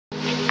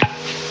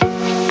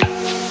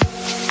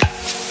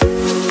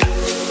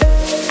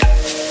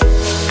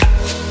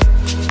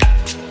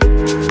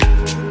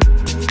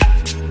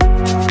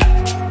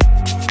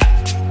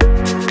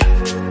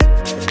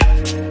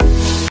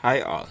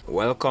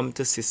Welcome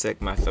to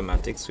CSEC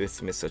Mathematics with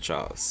Mr.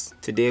 Charles.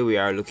 Today we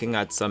are looking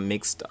at some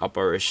mixed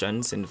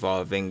operations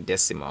involving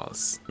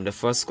decimals. The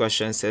first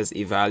question says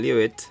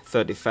evaluate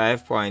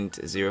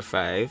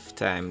 35.05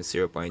 times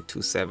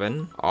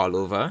 0.27 all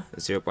over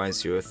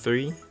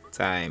 0.03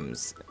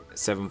 times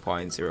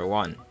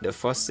 7.01. The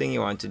first thing you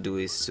want to do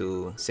is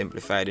to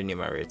simplify the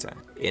numerator.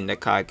 In the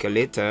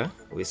calculator,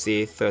 we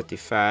say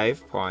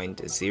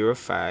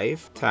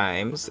 35.05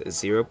 times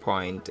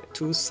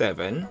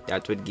 0.27.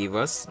 That would give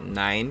us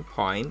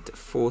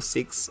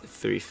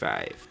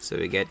 9.4635. So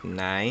we get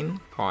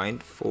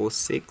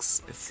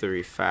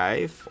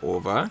 9.4635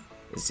 over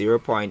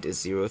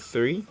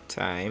 0.03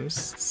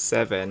 times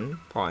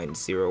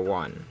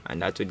 7.01,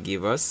 and that would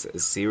give us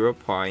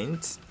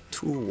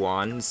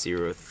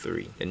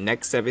 0.2103. The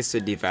next step is to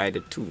divide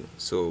the two.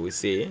 So we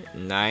say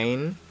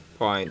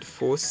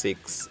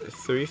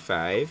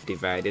 9.4635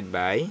 divided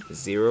by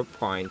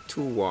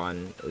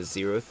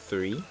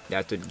 0.2103.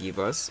 That would give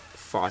us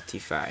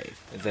 45.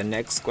 The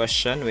next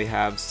question, we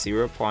have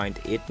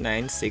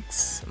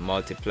 0.896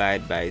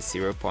 multiplied by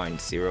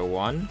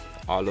 0.01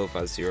 all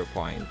over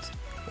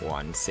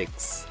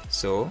 0.16.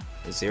 So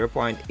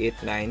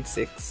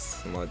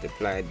 0.896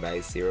 multiplied by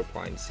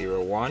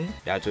 0.01,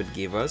 that would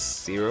give us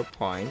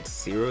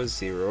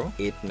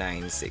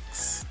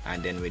 0.00896,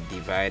 and then we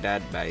divide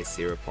that by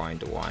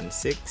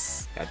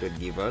 0.16, that would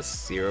give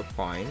us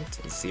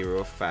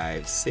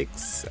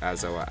 0.056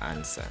 as our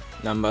answer.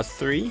 Number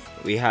 3,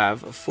 we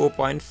have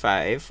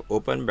 4.5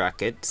 open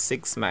bracket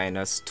 6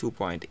 minus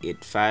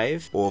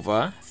 2.85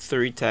 over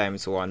 3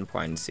 times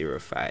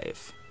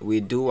 1.05. We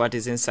do what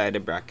is inside the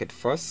bracket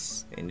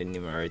first in the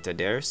numerator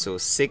there. So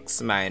 6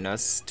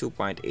 minus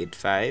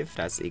 2.85,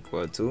 that's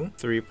equal to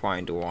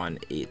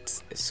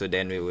 3.18. So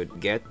then we would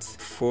get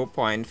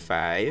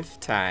 4.5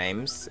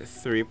 times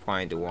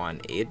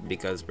 3.18,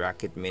 because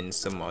bracket means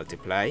to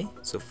multiply.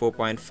 So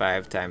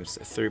 4.5 times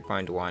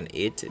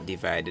 3.18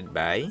 divided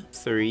by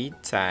 3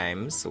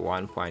 times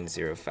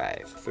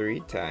 1.05. 3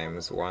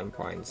 times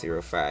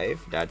 1.05,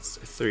 that's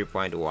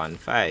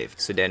 3.15.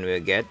 So then we'll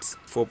get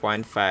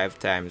 4.5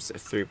 times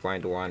 3.18,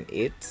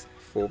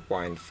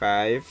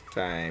 4.5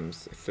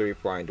 times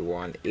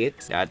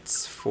 3.18,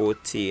 that's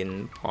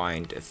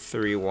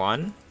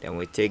 14.31. Then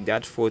we take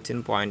that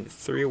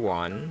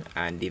 14.31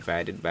 and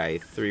divide it by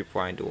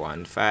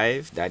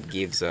 3.15. That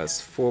gives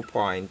us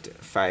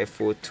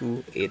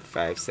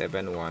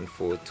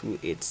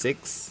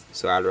 4.54285714286.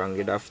 So I'll round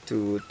it off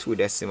to 2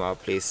 decimal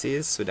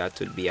places, so that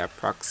would be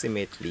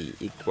approximately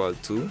equal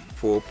to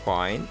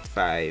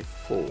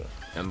 4.54.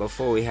 Number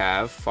 4, we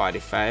have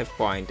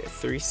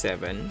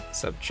 45.37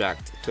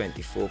 subtract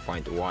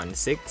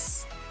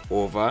 24.16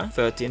 over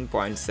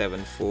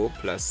 13.74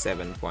 plus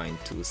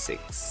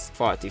 7.26.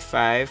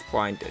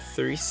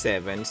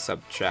 45.37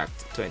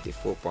 subtract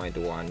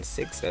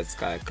 24.16. Let's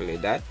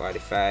calculate that.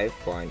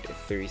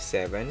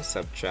 45.37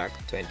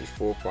 subtract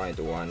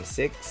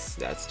 24.16.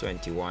 That's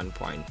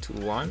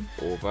 21.21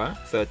 over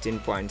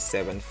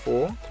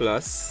 13.74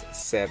 plus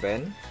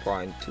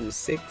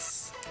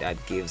 7.26. That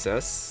gives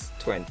us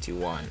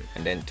 21.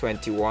 And then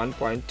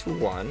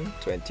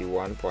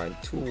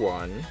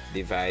 21.21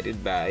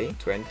 divided by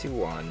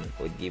 21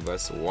 would give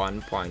us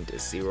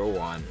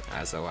 1.01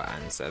 as our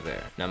answer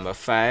there. Number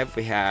 5,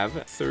 we have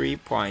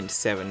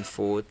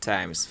 3.74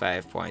 times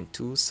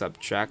 5.2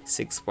 subtract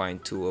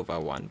 6.2 over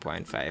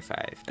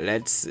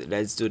 1.55.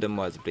 Let's do the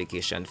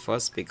multiplication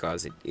first,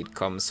 because it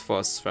comes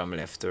first from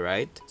left to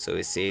right. So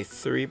we say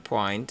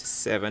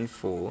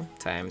 3.74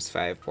 times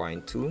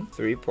 5.2,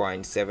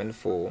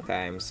 3.74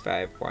 times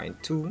 5.2,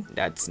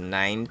 that's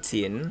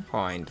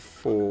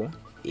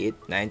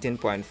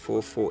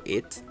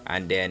 19.448,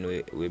 and then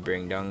we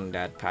bring down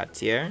that part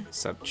here,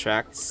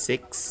 subtract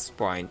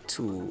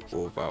 6.2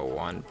 over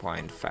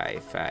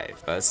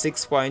 1.55.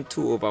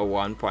 6.2 over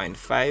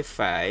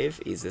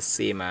 1.55 is the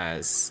same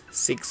as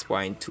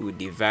 6.2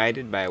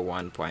 divided by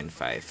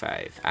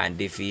 1.55, and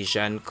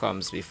division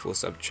comes before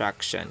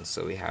subtraction,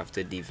 so we have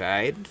to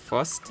divide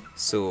first.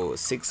 So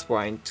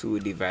 6.2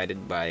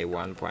 divided by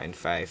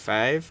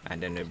 1.55,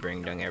 and then we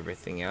bring down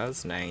everything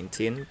else,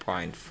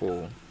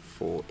 19.448.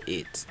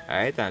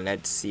 Alright, and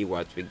let's see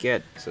what we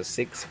get. So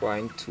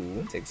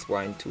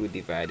 6.2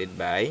 divided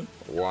by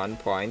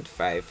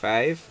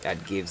 1.55,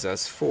 that gives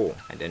us 4,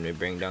 and then we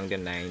bring down the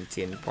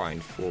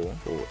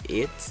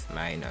 19.448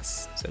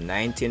 minus. So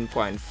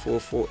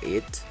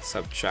 19.448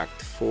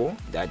 subtract 4,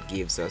 that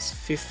gives us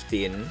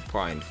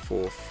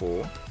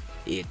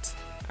 15.448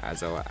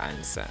 as our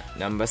answer.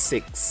 Number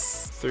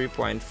 6,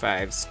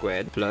 3.5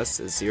 squared plus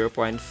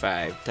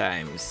 0.5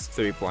 times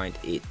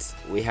 3.8.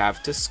 We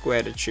have to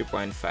square the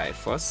 3.5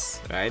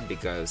 first, right?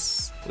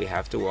 Because we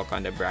have to work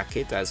on the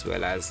bracket as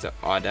well as the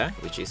order,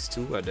 which is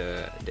 2, or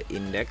the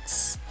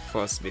index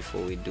first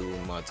before we do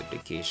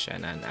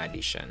multiplication and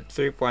addition.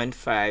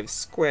 3.5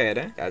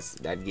 squared,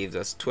 that gives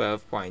us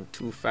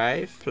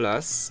 12.25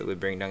 plus, we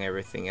bring down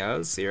everything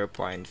else,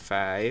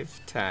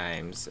 0.5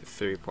 times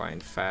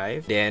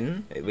 3.5.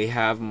 Then we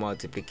have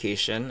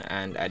multiplication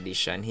and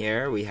addition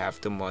here. We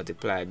have to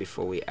multiply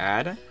before we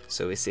add.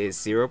 So we say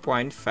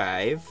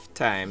 0.5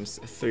 times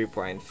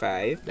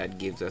 3.5, that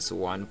gives us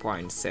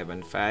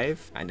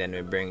 1.75, and then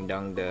we bring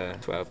down the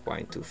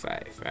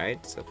 12.25,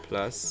 right? So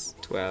plus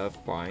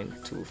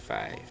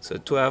 12.25. So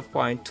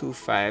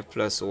 12.25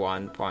 plus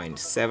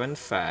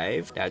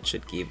 1.75, that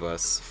should give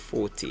us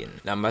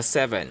 14. Number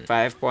 7,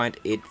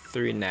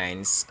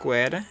 5.839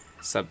 squared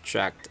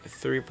subtract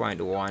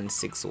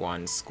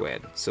 3.161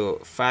 squared. So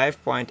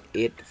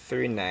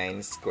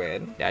 5.839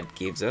 squared, that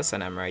gives us,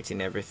 and I'm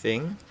writing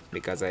everything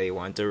because I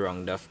want to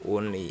round off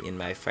only in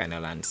my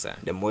final answer.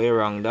 The more you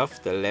round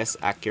off, the less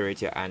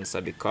accurate your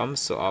answer becomes,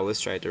 so always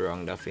try to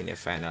round off in your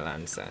final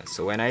answer.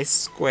 So when I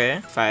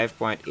square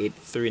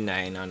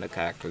 5.839 on the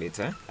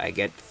calculator, I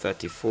get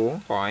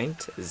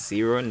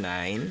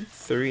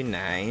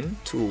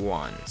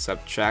 34.093921.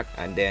 Subtract,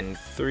 and then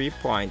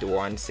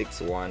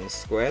 3.161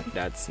 squared,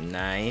 that's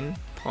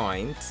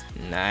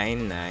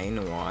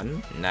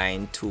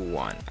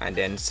 9.991921, and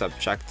then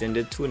subtracting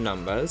the two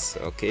numbers.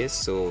 Okay,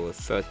 so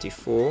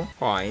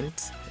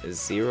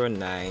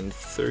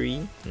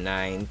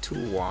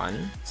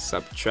 34.093921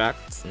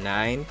 subtract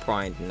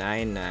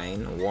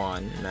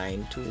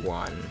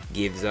 9.991921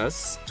 gives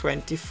us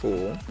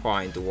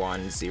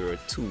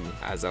 24.102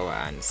 as our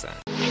answer.